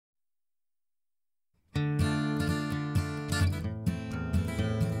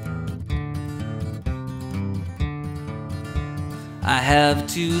I have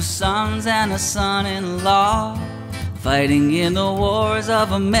 2 sons and a son-in-law fighting in the wars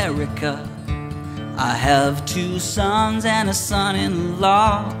of America. I have 2 sons and a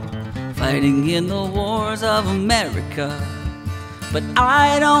son-in-law fighting in the wars of America. But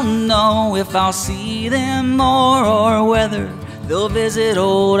I don't know if I'll see them more or whether they'll visit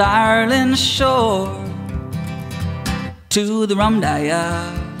old Ireland's shore. To the rum-dia,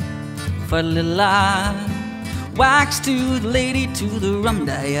 for a little eye, wax to the lady, to the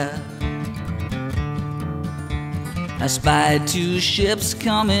rum-dia. I spied 2 ships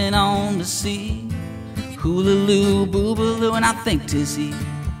coming on the sea, hoolaloo, boobaloo, and I think 'tis he.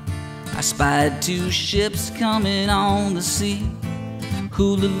 I spied 2 ships coming on the sea,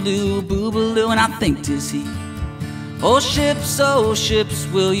 hoolaloo, boobaloo, and I think 'tis he. Oh ships,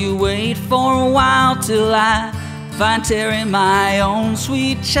 will you wait for a while till I find Terry, my own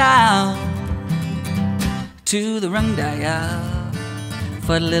sweet child? To the rum-dia,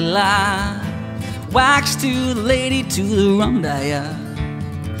 for a little eye, wax to the lady, to the rum-dia.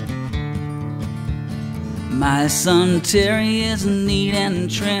 My son Terry is neat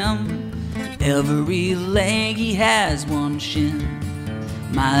and trim, every leg he has 1 shin.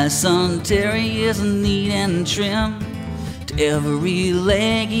 My son Terry is neat and trim, to every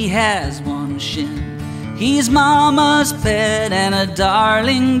leg he has 1 shin. He's mama's pet and a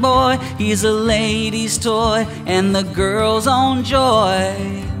darling boy, he's a lady's toy and the girl's own joy.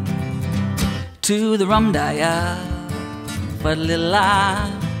 To the rum-dia, for a little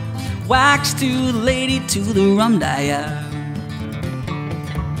eye, wax to the lady, to the rum-dia.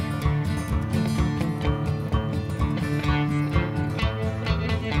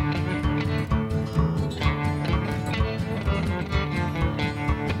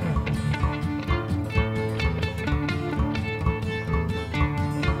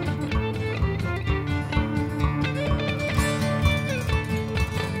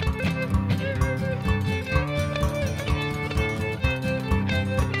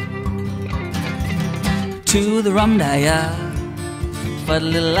 To the rum-dia, for a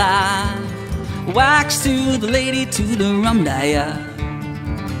little eye, wax to the lady, to the rum-dia.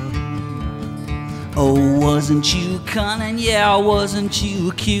 Oh, wasn't you cunning? Yeah, wasn't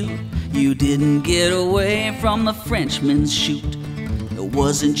you cute? You didn't get away from the Frenchman's shoot.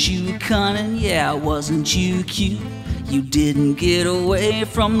 Wasn't you cunning? Yeah, wasn't you cute? You didn't get away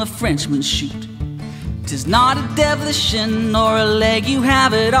from the Frenchman's shoot. 'Tis not a devilish shin nor a leg, you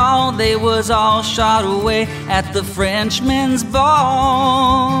have it all. They was all shot away at the Frenchman's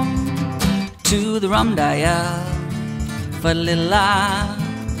ball. To the rum-dia, for a little eye,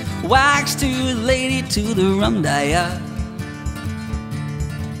 wax to the lady, to the rum-dia.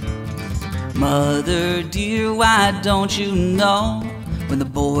 Mother dear, why don't you know, when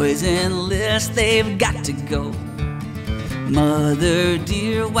the boys enlist they've got to go? Mother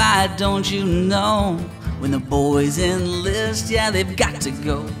dear, why don't you know, when the boys enlist, yeah, they've got to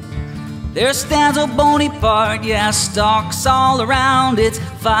go. There stands old Bonaparte, yeah, stalks all around. It's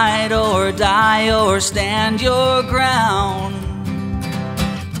fight or die or stand your ground.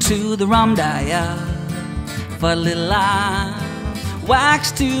 To the rum-dia, for a little eye,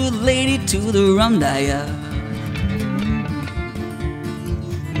 wax to the lady, to the rum-dia.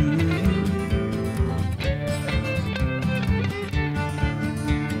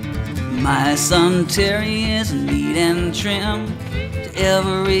 My son Terry is neat and trim, to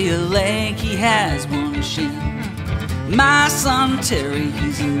every leg he has 1 shin. My son Terry,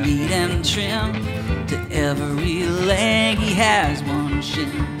 he's neat and trim, to every leg he has 1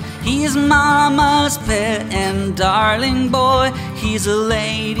 shin. He's mama's pet and darling boy, he's a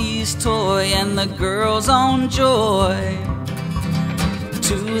lady's toy and the girl's own joy.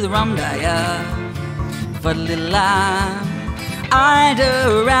 To the rum-dia, for a little eye, I'd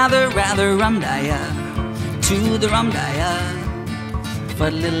rather rum-dia. To the rum-dia, for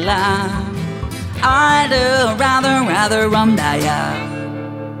a little eye, I'd rather rum-dia.